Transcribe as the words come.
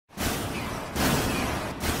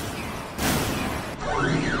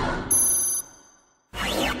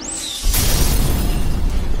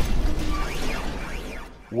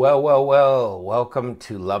Well, welcome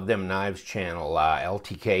to Love Them Knives channel.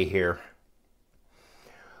 LTK here.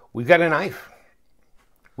 We've got a knife.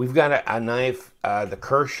 We've got a knife, the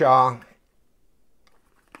Kershaw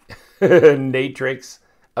Natrix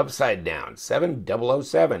upside down,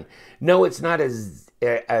 7007. No, it's not a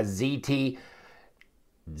ZT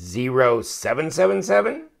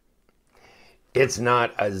 0777. It's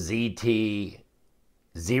not a ZT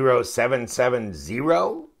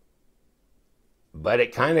 0770. But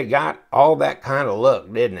it kind of got all that kind of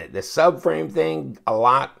look, didn't it? The subframe thing, a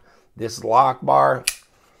lot. This lock bar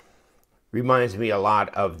reminds me a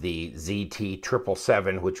lot of the ZT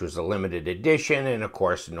 777, which was a limited edition. And of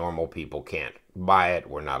course, normal people can't buy it.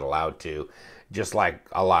 We're not allowed to. Just like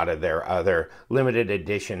a lot of their other limited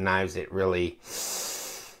edition knives, it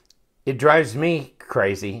drives me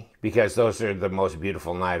crazy because those are the most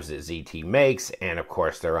beautiful knives that ZT makes. And of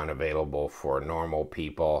course, they're unavailable for normal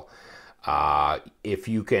people. If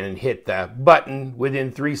you can hit the button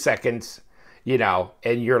within 3 seconds,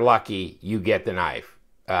 and you're lucky, you get the knife.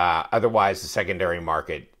 Otherwise, the secondary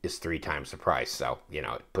market is 3 times the price. So, it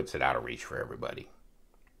puts it out of reach for everybody.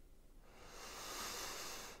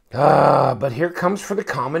 But here comes for the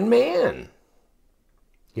common man.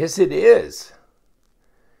 Yes, it is.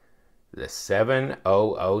 The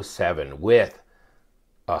 7007 with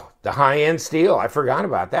the high-end steel. I forgot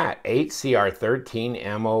about that. 8CR13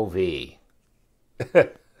 MOV.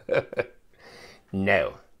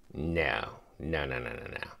 No. No,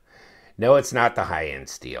 it's not the high-end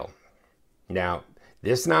steel. Now,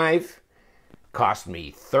 this knife cost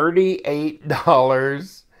me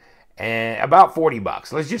 $38 and about 40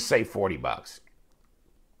 bucks. Let's just say 40 bucks.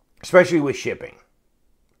 Especially with shipping.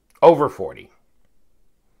 Over 40.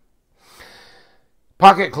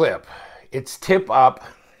 Pocket clip. It's tip up.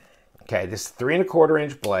 Okay, this is 3 1/4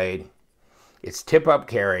 inch blade. It's tip up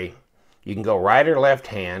carry. You can go right or left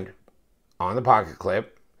hand on the pocket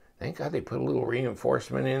clip. Thank God they put a little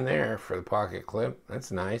reinforcement in there for the pocket clip. That's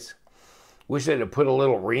nice. Wish they'd have put a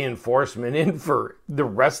little reinforcement in for the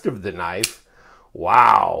rest of the knife.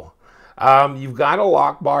 Wow. You've got a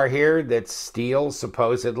lock bar here that's steel,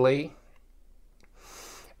 supposedly.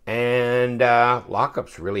 And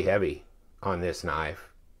lockup's really heavy on this knife.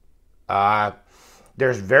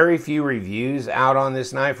 There's very few reviews out on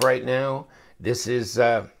this knife right now. This is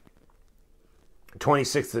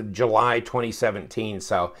 26th of July, 2017.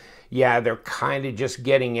 So, yeah, they're kind of just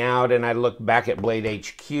getting out. And I look back at Blade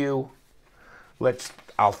HQ.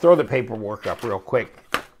 I'll throw the paperwork up real quick.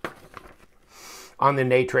 On the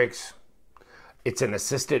Natrix, it's an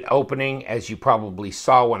assisted opening. As you probably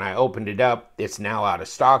saw when I opened it up, it's now out of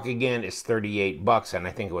stock again. It's 38 bucks, and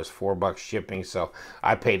I think it was 4 bucks shipping, so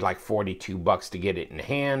I paid like 42 bucks to get it in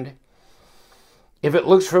hand. If it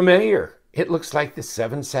looks familiar, it looks like the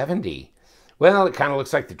 770. Well, it kind of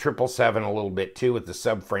looks like the 777 a little bit too with the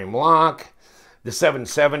Sub-Framelock. The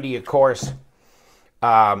 770, of course,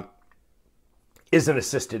 is an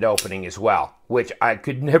assisted opening as well, which I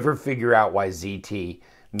could never figure out why ZT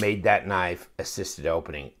made that knife assisted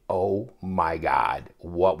opening. Oh my God,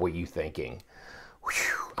 what were you thinking?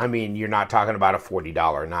 Whew. I mean, you're not talking about a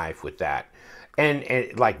 $40 knife with that. And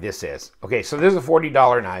like this is. Okay, so this is a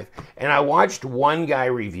 $40 knife, and I watched one guy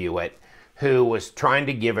review it who was trying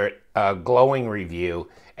to give it a glowing review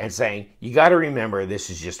and saying, you got to remember this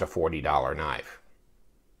is just a $40 knife.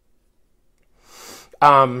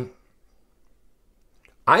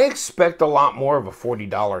 I expect a lot more of a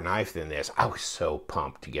 $40 knife than this. I was so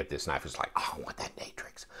pumped to get this knife. It's like, oh, I want that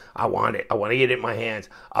Natrix. I want it. I want to get it in my hands.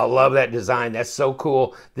 I love that design. That's so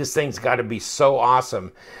cool. This thing's got to be so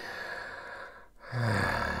awesome.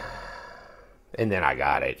 And then I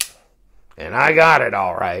got it. And I got it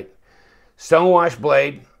all right. Stonewash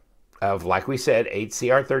blade of, like we said,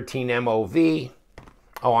 8CR13 MOV.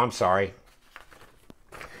 Oh, I'm sorry.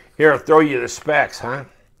 Here, I'll throw you the specs, huh?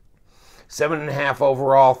 7.5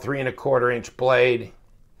 overall, 3 1/4 inch blade,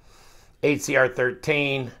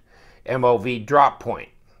 8CR13, MOV drop point,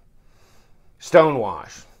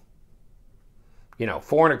 stonewash.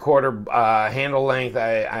 4 1/4 handle length.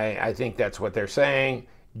 I think that's what they're saying.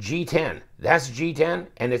 G10. That's G10,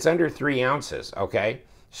 and it's under 3 ounces. Okay.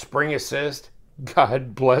 Spring assist.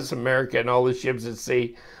 God bless America and all the ships at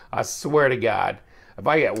sea. I swear to God, if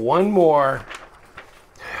I get one more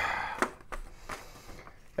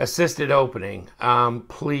assisted opening,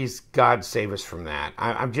 please, God, save us from that.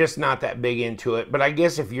 I'm just not that big into it. But I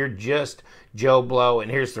guess if you're just Joe Blow, and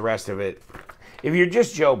here's the rest of it. If you're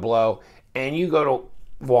just Joe Blow and you go to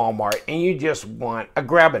Walmart and you just want a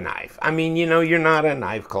grab a knife. I mean, you know, you're not a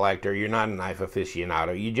knife collector. You're not a knife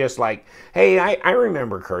aficionado. You just like, hey, I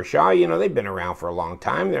remember Kershaw. You know, they've been around for a long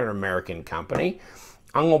time. They're an American company.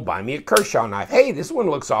 I'm going to buy me a Kershaw knife. Hey, this one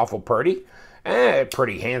looks awful pretty.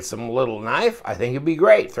 Pretty handsome little knife. I think it'd be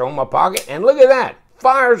great. Throw in my pocket, and look at that.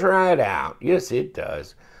 Fires right out. Yes, it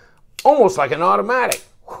does. Almost like an automatic.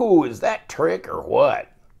 Who is that trick or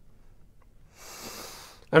what?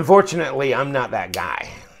 Unfortunately, I'm not that guy.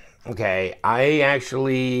 Okay, I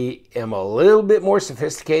actually am a little bit more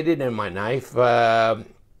sophisticated in my knife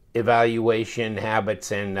evaluation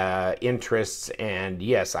habits and interests. And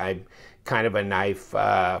yes, I'm kind of a knife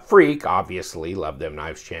freak, obviously. Love Them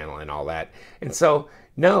Knives channel and all that. And so,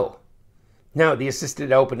 no, the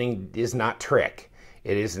assisted opening is not trick.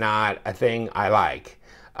 It is not a thing I like.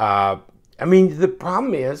 I mean, the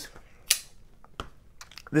problem is,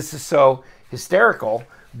 this is so hysterical,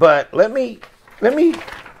 but let me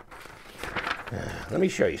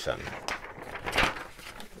show you something.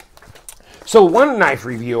 So one knife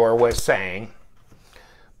reviewer was saying,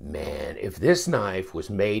 man, if this knife was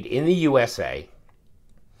made in the USA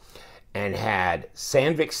and had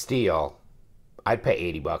Sandvik steel, I'd pay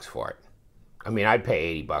 80 bucks for it. I mean, I'd pay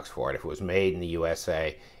 80 bucks for it if it was made in the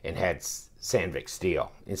USA and had Sandvik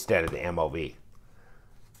steel instead of the MOV.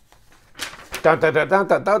 Dun, dun, dun, dun,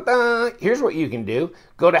 dun, dun, dun. Here's what you can do.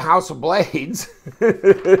 Go to House of Blades.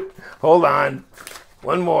 Hold on.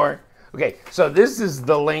 One more. Okay, so this is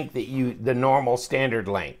the link that the normal standard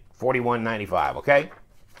link, $41.95, okay?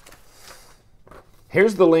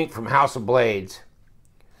 Here's the link from House of Blades.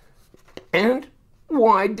 And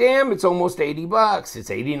why, damn, it's almost 80 bucks. It's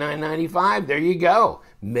 $89.95. There you go.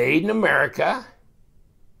 Made in America.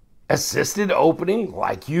 Assisted opening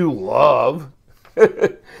like you love.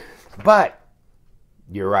 But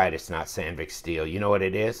you're right, it's not Sandvik steel. You know what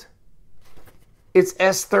it is? It's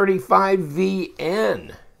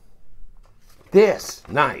S35VN. This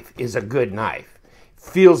knife is a good knife.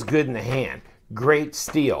 Feels good in the hand. Great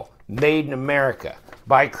steel. Made in America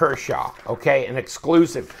by Kershaw. Okay, an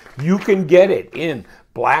exclusive. You can get it in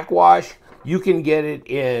blackwash. You can get it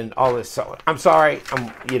in all this. So I'm sorry.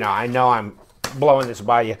 I know I'm blowing this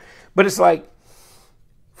by you, but it's like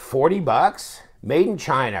 40 bucks. Made in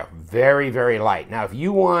China, very, very light. Now, if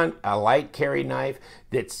you want a light carry knife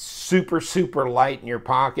that's super, super light in your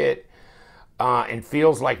pocket and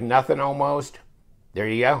feels like nothing almost, there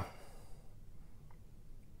you go.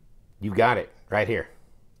 You got it right here.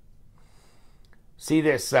 See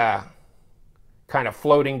this kind of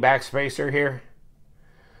floating backspacer here?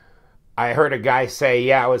 I heard a guy say,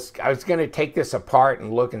 yeah, I was going to take this apart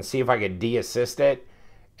and look and see if I could de-assist it,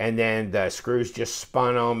 and then the screws just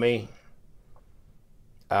spun on me.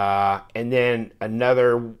 And then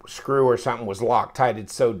another screw or something was Loctited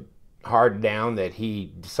so hard down that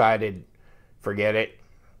he decided, forget it.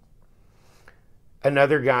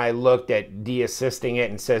 Another guy looked at de-assisting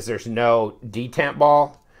it and says there's no detent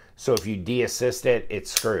ball. So if you de-assist it,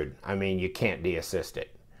 it's screwed. I mean, you can't de-assist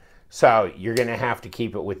it. So you're going to have to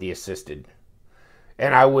keep it with the assisted.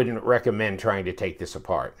 And I wouldn't recommend trying to take this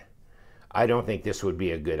apart. I don't think this would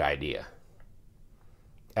be a good idea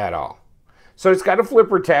at all. So it's got a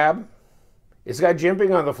flipper tab. It's got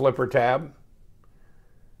jimping on the flipper tab.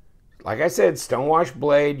 Like I said, stonewash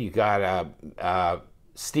blade. You got a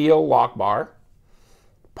steel lock bar.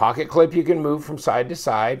 Pocket clip you can move from side to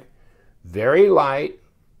side. Very light.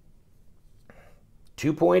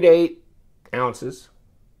 2.8 ounces.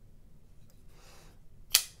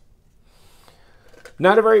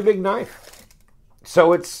 Not a very big knife.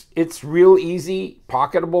 So it's real easy,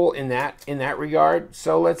 pocketable in that regard.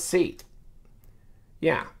 So let's see.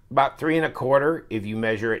 Yeah, about 3 1/4 if you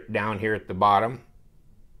measure it down here at the bottom.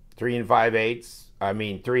 3 5/8. I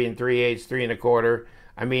mean 3 3/8, 3 1/4.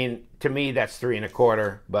 I mean, to me that's 3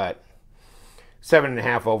 1/4, but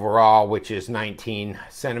 7.5 overall, which is 19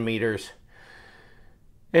 centimeters.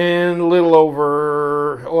 And a little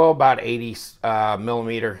over, well, about 80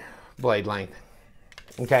 millimeter blade length.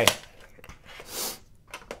 Okay.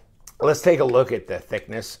 Let's take a look at the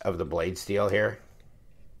thickness of the blade steel here.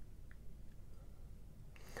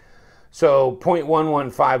 So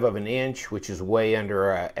 0.115 of an inch, which is way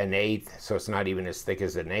under an eighth, so it's not even as thick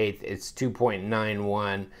as an eighth. It's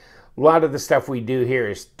 2.91. A lot of the stuff we do here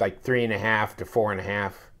is like 3.5 to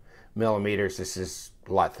 4.5 millimeters. This is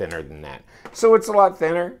a lot thinner than that. So it's a lot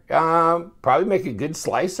thinner. Probably make a good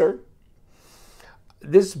slicer.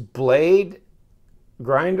 This blade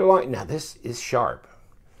grind along. Now this is sharp.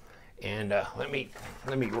 And let me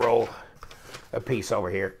roll a piece over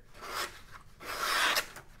here.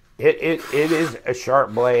 It is a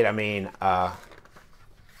sharp blade. I mean, roll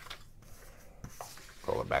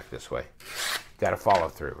it back this way. Got to follow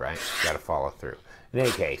through, right? Got to follow through. In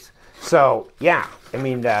any case, so yeah, I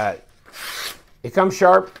mean, it comes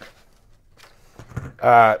sharp.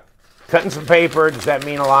 Cutting some paper, does that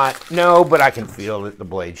mean a lot? No, but I can feel that the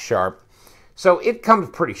blade's sharp. So it comes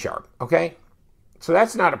pretty sharp, okay? So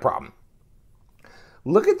that's not a problem.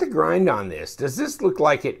 Look at the grind on this. Does this look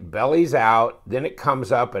like it bellies out, then it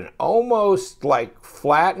comes up and almost like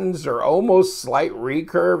flattens or almost slight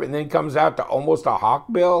recurve and then comes out to almost a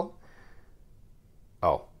hawkbill?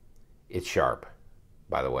 Oh, it's sharp,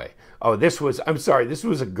 by the way. Oh, I'm sorry, this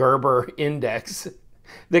was a Gerber index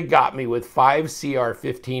that got me with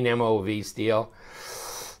 5CR15 MOV steel.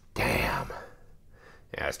 Damn.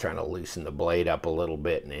 Yeah, I was trying to loosen the blade up a little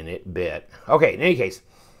bit and it bit. Okay, in any case.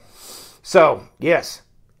 So, yes,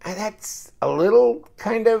 that's a little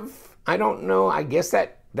kind of, I don't know, I guess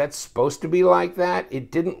that's supposed to be like that.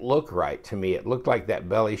 It didn't look right to me. It looked like that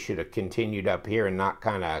belly should have continued up here and not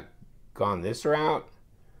kind of gone this route.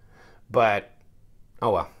 But,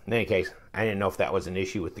 oh well, in any case, I didn't know if that was an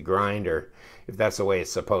issue with the grind or if that's the way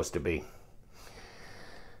it's supposed to be.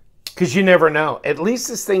 Because you never know. At least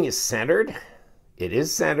this thing is centered. It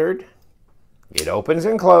is centered. It opens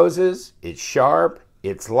and closes. It's sharp.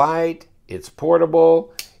 It's light. It's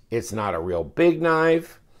portable. It's not a real big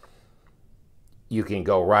knife. You can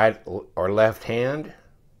go right or left hand.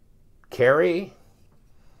 Carry.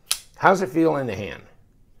 How's it feel in the hand?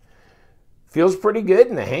 Feels pretty good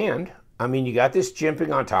in the hand. I mean, you got this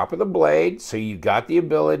jimping on top of the blade, so you got the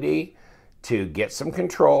ability to get some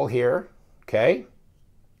control here, okay?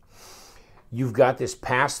 You've got this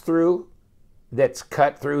pass-through that's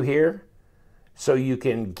cut through here, so you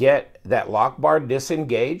can get that lock bar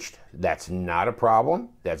disengaged. That's not a problem.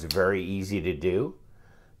 That's very easy to do.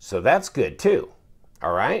 So that's good too,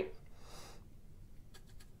 all right?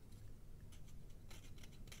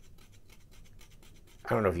 I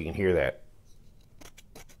don't know if you can hear that.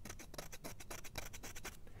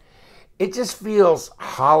 It just feels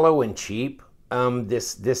hollow and cheap.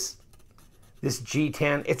 This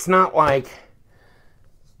G10, it's not like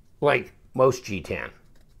most G10,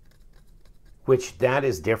 which that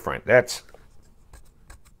is different. That's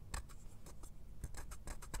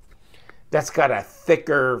got a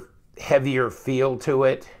thicker, heavier feel to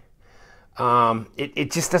it.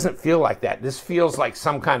 It just doesn't feel like that. This feels like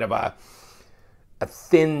some kind of a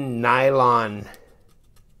thin nylon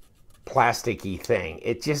plasticky thing.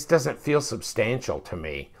 It just doesn't feel substantial to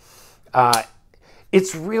me.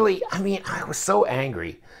 It's really, I mean, I was so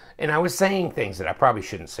angry and I was saying things that I probably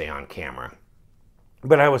shouldn't say on camera,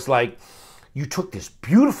 but I was like, you took this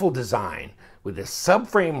beautiful design with this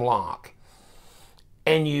subframe lock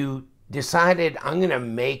and you decided I'm going to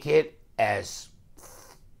make it as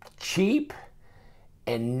cheap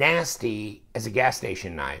and nasty as a gas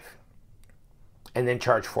station knife and then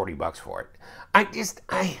charge 40 bucks for it.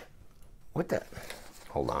 What the?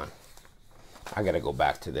 Hold on. I got to go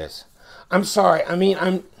back to this. I'm sorry. I mean,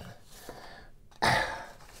 come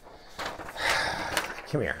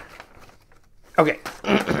here. Okay.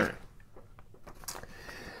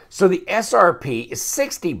 So the SRP is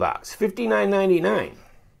 60 bucks, $59.99.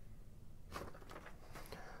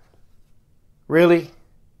 Really?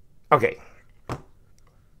 Okay.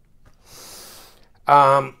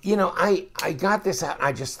 You know, I got this out and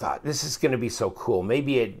I just thought this is going to be so cool.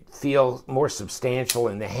 Maybe it'd feel more substantial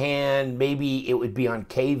in the hand. Maybe it would be on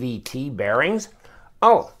KVT bearings.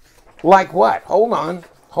 Oh, like what? Hold on.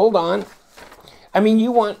 Hold on. I mean,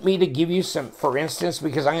 you want me to give you some, for instance,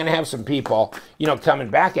 because I'm going to have some people, you know, coming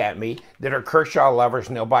back at me that are Kershaw lovers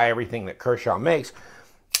and they'll buy everything that Kershaw makes.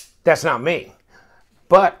 That's not me.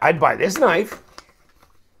 But I'd buy this knife.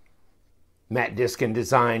 Matt Diskin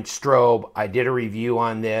designed strobe. I did a review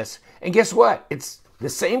on this. And guess what? It's the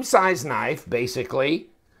same size knife, basically.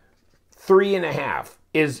 3.5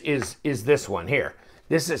 is this one here.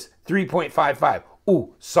 This is 3.55.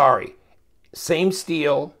 Ooh, sorry. Same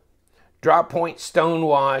steel. Drop point stone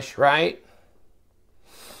wash, right?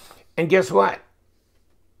 And guess what?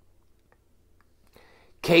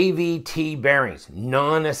 KVT bearings,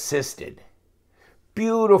 non-assisted.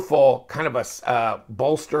 Beautiful, kind of a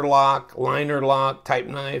bolster lock, liner lock type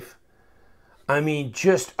knife. I mean,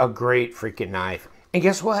 just a great freaking knife. And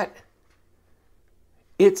guess what?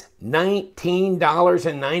 It's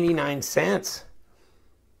 $19.99.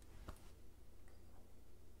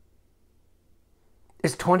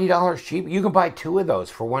 It's $20 cheap. You can buy 2 of those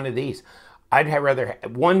for one of these. I'd rather,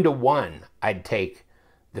 1-to-1, I'd take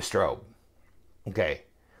the strobe. Okay,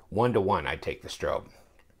 1-to-1, I'd take the strobe.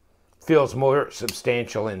 Feels more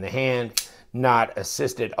substantial in the hand, not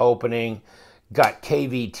assisted opening, got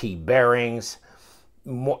KVT bearings,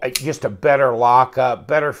 more, just a better lockup,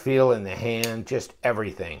 better feel in the hand, just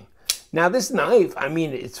everything. Now this knife, I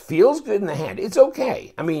mean, it feels good in the hand. It's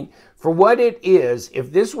okay. I mean, for what it is,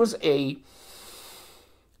 if this was a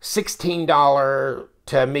 $16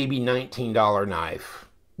 to maybe $19 knife,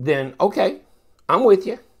 then okay, I'm with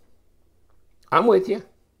you. I'm with you.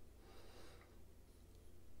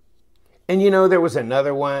 And you know, there was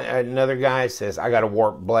another one, another guy says, I got a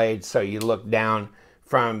warped blade. So you look down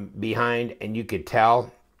from behind and you could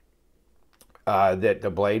tell that the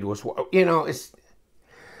blade was, you know, it's,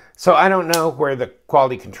 so I don't know where the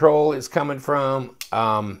quality control is coming from.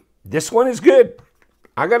 This one is good.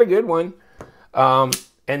 I got a good one.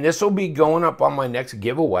 And this will be going up on my next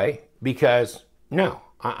giveaway because no,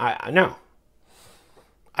 no,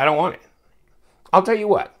 I don't want it. I'll tell you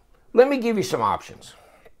what, let me give you some options.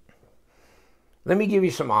 Let me give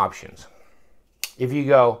you some options. If you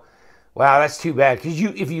go, wow, that's too bad, because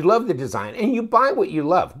if you love the design and you buy what you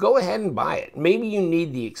love, go ahead and buy it. Maybe you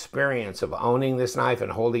need the experience of owning this knife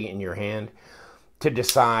and holding it in your hand to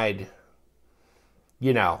decide,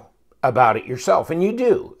 you know, about it yourself. And you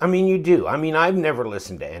do. I mean, you do. I mean, I've never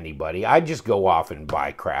listened to anybody. I just go off and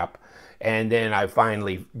buy crap. And then I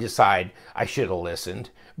finally decide I should have listened.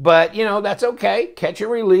 But, you know, that's okay. Catch and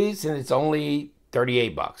release, and it's only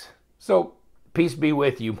 38 bucks. So, peace be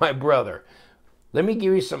with you, my brother. Let me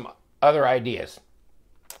give you some other ideas.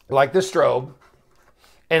 Like the strobe.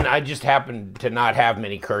 And I just happen to not have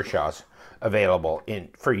many Kershaws available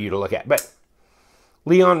for you to look at. But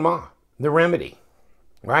Leon Ma, the Remedy.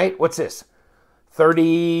 Right? What's this?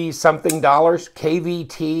 30-something dollars,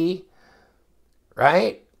 KVT,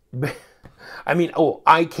 right? I mean, oh,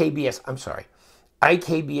 IKBS, I'm sorry.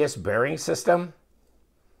 IKBS bearing system,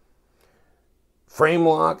 frame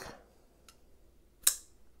lock,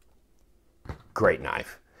 great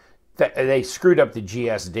knife. They screwed up the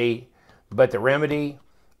GSD, but the Remedy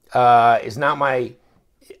is not my,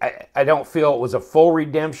 I don't feel it was a full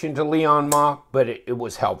redemption to Leon Ma, but it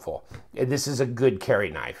was helpful. This is a good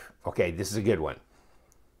carry knife. Okay, this is a good one.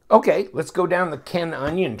 Okay, let's go down the Ken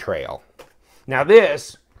Onion trail. Now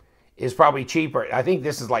this is probably cheaper. I think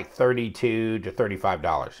this is like $32 to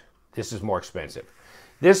 $35. This is more expensive.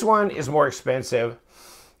 This one is more expensive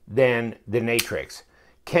than the Natrix.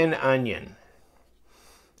 Ken Onion.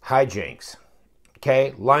 Hijinks.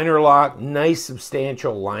 Okay, liner lock, nice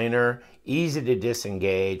substantial liner, easy to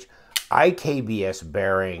disengage, IKBS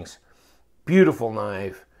bearings, beautiful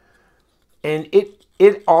knife. And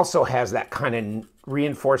it also has that kind of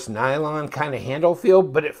reinforced nylon kind of handle feel,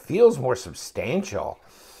 but it feels more substantial.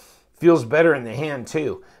 Feels better in the hand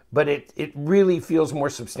too, but it really feels more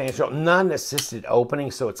substantial. Not an assisted opening,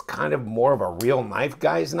 so it's kind of more of a real knife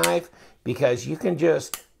guy's knife because you can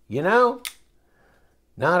just, you know,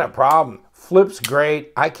 not a problem. Flips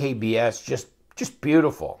great. IKBS, just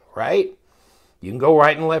beautiful, right? You can go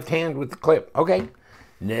right and left hand with the clip. Okay,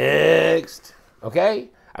 next. Okay,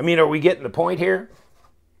 I mean, are we getting the point here?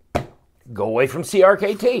 Go away from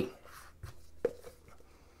CRKT.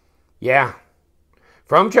 Yeah,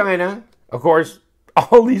 from China. Of course,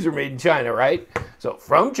 all these are made in China, right? So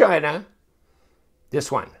from China,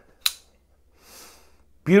 this one.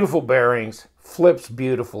 Beautiful bearings, flips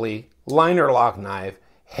beautifully, liner lock knife,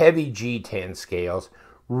 heavy G10 scales,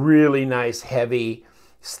 really nice heavy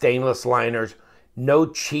stainless liners, no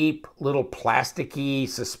cheap little plasticky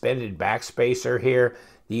suspended backspacer here.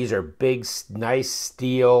 These are big, nice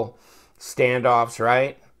steel standoffs,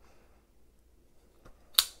 right?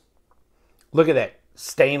 Look at that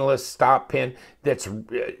stainless stop pin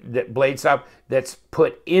that blade stop that's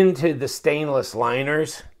put into the stainless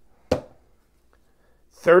liners.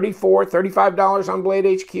 $34, $35 on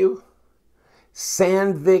Blade HQ.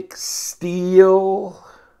 Sandvik steel,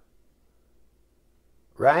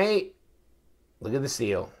 right? Look at the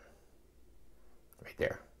steel right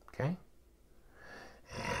there. Okay.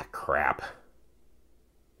 Ah, crap.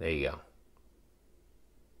 There you go.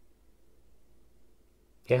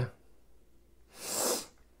 Yeah.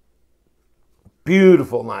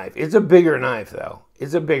 Beautiful knife. It's a bigger knife, though.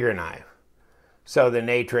 It's a bigger knife. So the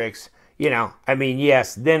Natrix, you know, I mean,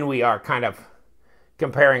 yes, then we are kind of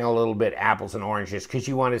comparing a little bit apples and oranges because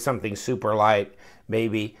you wanted something super light,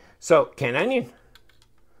 maybe. So, Ken Onion.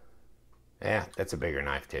 Yeah, that's a bigger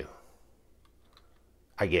knife, too.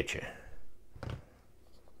 I get you.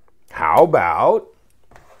 How about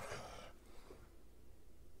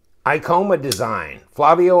Icoma design?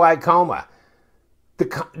 Flavio Icoma.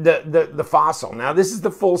 The fossil. Now, this is the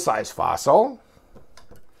full-size fossil.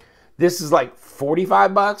 This is like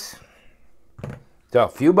 45 bucks. So, a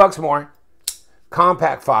few bucks more.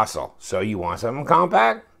 Compact fossil. So you want something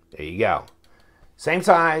compact? There you go. Same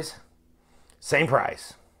size, same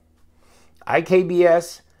price.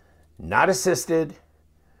 IKBS, not assisted,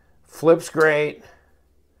 flips great,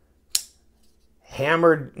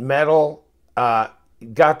 hammered metal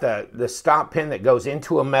got the stop pin that goes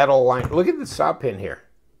into a metal line. Look at the stop pin here.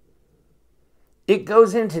 It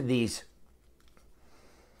goes into these,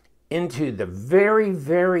 into the very,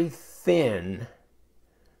 very thin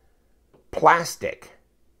plastic.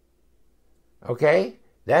 Okay?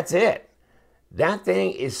 That's it. That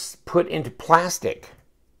thing is put into plastic.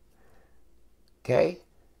 Okay?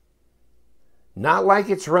 Not like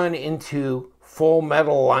it's run into full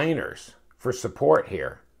metal liners for support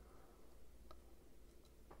here.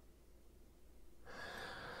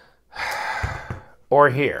 Or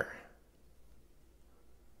here.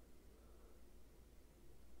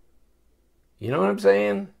 You know what I'm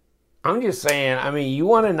saying? I'm just saying, I mean, you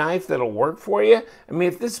want a knife that'll work for you? I mean,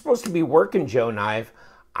 if this is supposed to be Working Joe knife,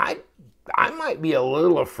 I might be a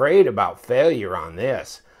little afraid about failure on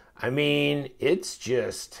this. I mean, it's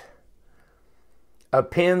just a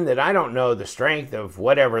pin that I don't know the strength of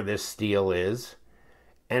whatever this steel is,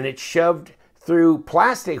 and it's shoved through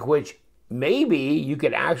plastic, which maybe you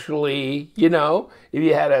could actually, you know, if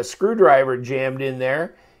you had a screwdriver jammed in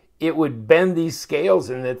there, it would bend these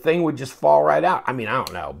scales and the thing would just fall right out. I mean, I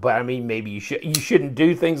don't know, but I mean, maybe you shouldn't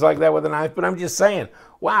do things like that with a knife, but I'm just saying,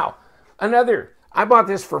 wow, I bought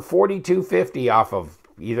this for $42.50 off of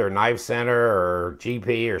either Knife Center or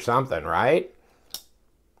GP or something, right?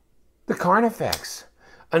 The Carnifex,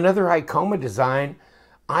 another Icoma design,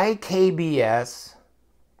 IKBS.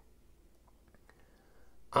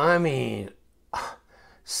 I mean,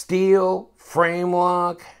 steel, frame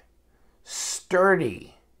lock,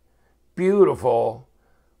 sturdy, beautiful,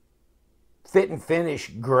 fit and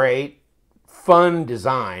finish great, fun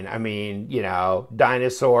design. I mean, you know,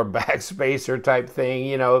 dinosaur backspacer type thing,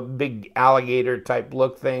 you know, big alligator type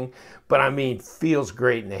look thing. But I mean, feels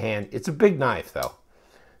great in the hand. It's a big knife though.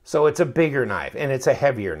 So it's a bigger knife and it's a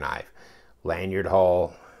heavier knife. Lanyard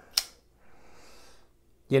hole,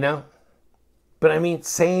 you know? But I mean,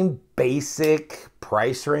 same basic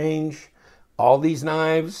price range, all these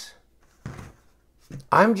knives.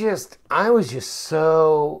 I'm just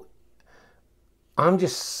so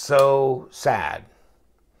sad.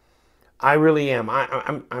 I really am.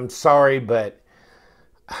 I'm sorry, but,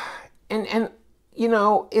 and you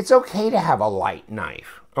know, it's okay to have a light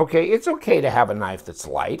knife. Okay, it's okay to have a knife that's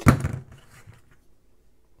light.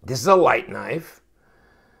 This is a light knife.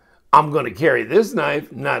 I'm going to carry this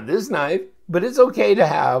knife, not this knife, but it's okay to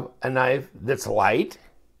have a knife that's light.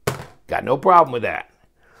 Got no problem with that.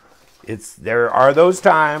 There are those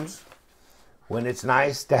times when it's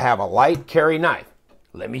nice to have a light carry knife.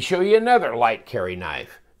 Let me show you another light carry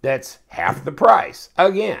knife that's half the price.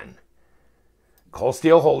 Again, Cold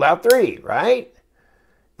Steel Holdout 3, right?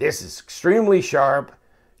 This is extremely sharp,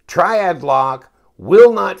 triad lock,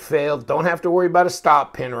 will not fail, don't have to worry about a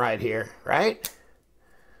stop pin right here, right?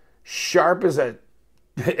 Sharp as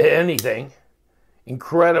anything,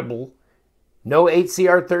 incredible. No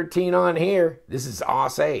HCR13 on here. This is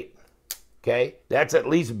AUS 8. Okay, that's at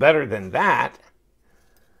least better than that.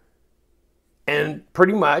 And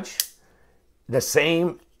pretty much the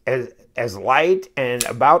same as light and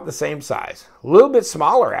about the same size. A little bit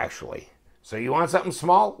smaller, actually. So you want something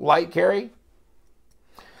small, light carry?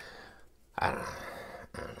 I don't know.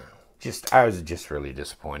 I was just really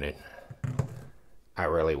disappointed. I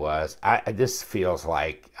really was. This feels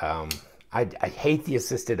like, I hate the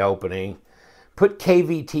assisted opening. Put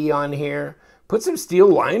KVT on here. Put some steel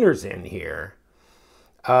liners in here.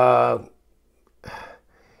 And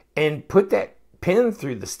put that pin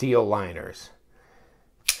through the steel liners.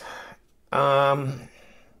 And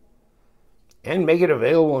make it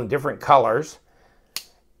available in different colors.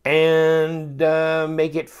 And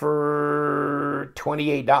make it for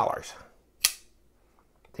 $28. I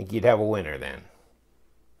think you'd have a winner then.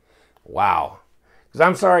 Wow. Because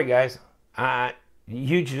I'm sorry, guys.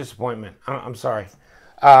 Huge disappointment. I'm sorry.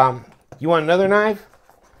 You want another knife?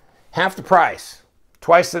 Half the price.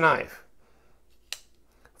 Twice the knife.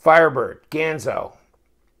 Firebird. Ganzo.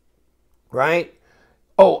 Right?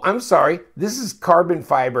 Oh, I'm sorry. This is carbon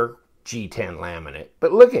fiber G10 laminate.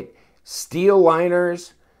 But look at steel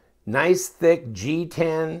liners. Nice thick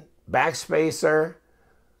G10 backspacer.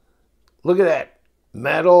 Look at that.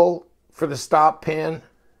 Metal for the stop pin.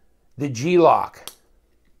 The G-lock.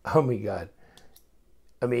 Oh my God.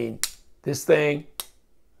 I mean, this thing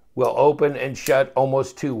will open and shut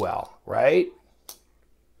almost too well, right?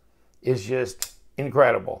 It's just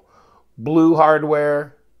incredible. Blue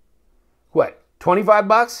hardware. What, 25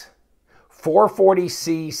 bucks?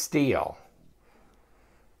 440C steel.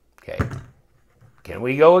 Okay. Can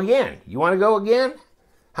we go again? You want to go again?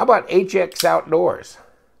 How about HX Outdoors?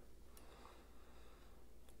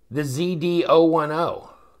 The ZD010.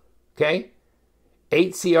 Okay?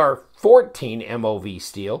 8CR14 MOV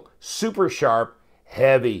steel, super sharp,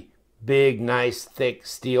 heavy, big, nice, thick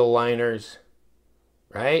steel liners,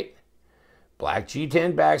 right? Black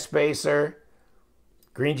G10 backspacer,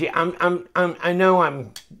 green G. I know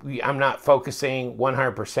I'm not focusing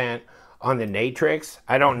 100% on the Natrix.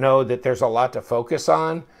 I don't know that there's a lot to focus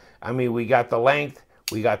on. I mean, we got the length,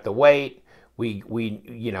 we got the weight, we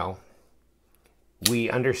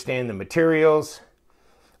understand the materials.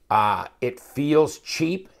 It feels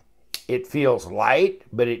cheap. It feels light,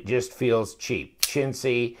 but it just feels cheap.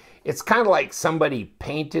 Chintzy. It's kind of like somebody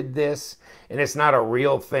painted this and it's not a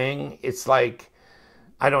real thing. It's like,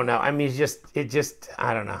 I don't know. I mean,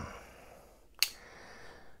 I don't know.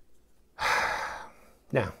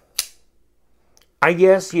 Now, I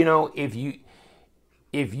guess, if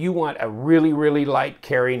you want a really, really light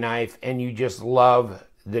carry knife and you just love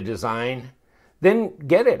the design, then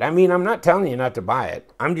get it. I mean, I'm not telling you not to buy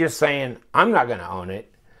it. I'm just saying I'm not going to own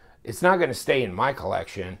it. It's not going to stay in my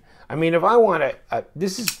collection. I mean, if I want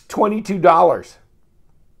this is $22.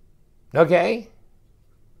 Okay?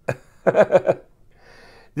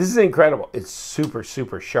 This is incredible. It's super,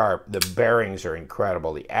 super sharp. The bearings are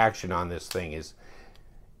incredible. The action on this thing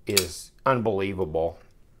is unbelievable.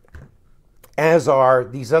 As are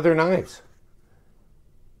these other knives.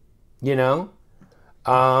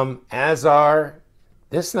 As are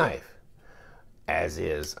this knife. As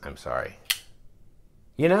is, I'm sorry.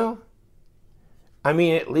 I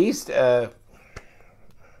mean, at least,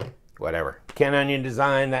 whatever. Ken Onion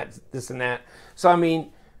design, this and that. So, I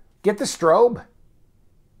mean, get the strobe.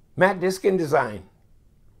 Matt Diskin design.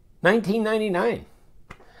 $19.99.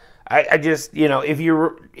 I just, if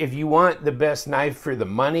you want the best knife for the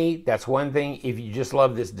money, that's one thing. If you just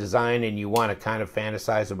love this design and you want to kind of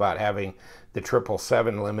fantasize about having the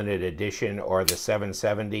 777 limited edition or the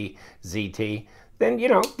 770 ZT, then,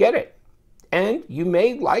 get it. And you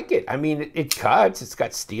may like it. I mean, it cuts. It's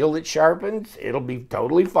got steel that sharpens. It'll be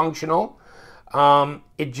totally functional.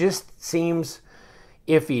 It just seems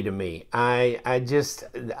iffy to me. I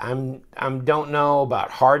don't know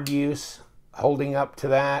about hard use holding up to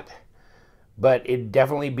that, but it'd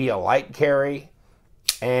definitely be a light carry,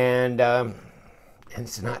 and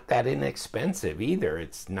it's not that inexpensive either.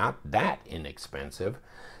 It's not that inexpensive,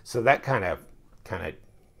 so that kind of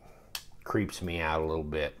creeps me out a little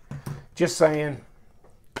bit. Just saying.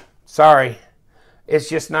 Sorry, it's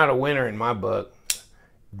just not a winner in my book.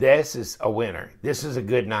 This is a winner. This is a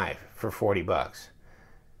good knife for 40 bucks.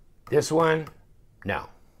 This one, no.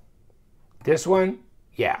 This one,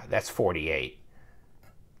 yeah, that's 48.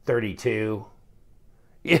 32.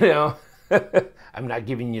 I'm not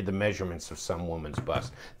giving you the measurements of some woman's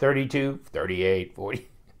bust. 32, 38, 40.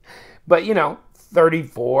 But,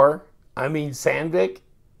 34. I mean, Sandvik,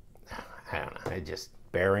 I don't know. It just,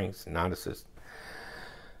 bearings, non-assist.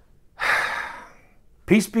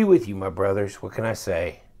 Peace be with you, my brothers. What can I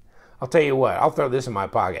say? I'll tell you what. I'll throw this in my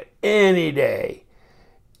pocket any day.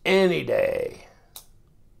 Any day.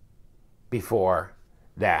 Before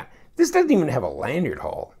that. This doesn't even have a lanyard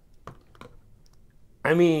hole.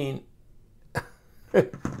 I mean,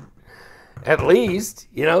 at least,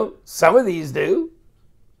 some of these do.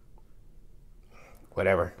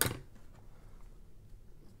 Whatever.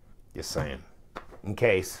 Just saying. In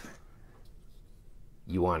case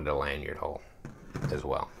you wanted a lanyard hole as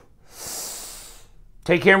well.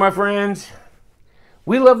 Take care, my friends.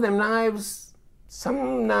 We love them knives.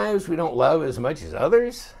 Some knives we don't love as much as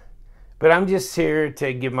others. But I'm just here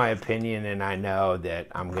to give my opinion, and I know that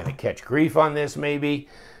I'm going to catch grief on this maybe.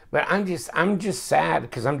 But I'm just sad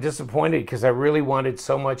because I'm disappointed because I really wanted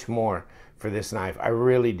so much more for this knife. I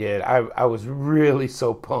really did. I was really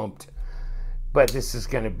so pumped. But this is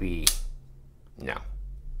going to be, no.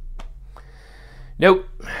 Nope,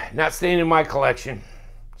 not staying in my collection.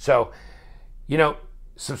 So,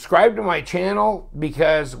 subscribe to my channel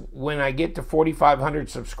because when I get to 4,500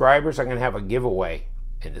 subscribers, I'm going to have a giveaway.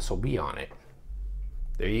 And this will be on it.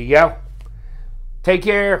 There you go. Take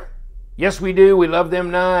care. Yes, we do. We love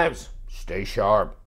them knives. Stay sharp.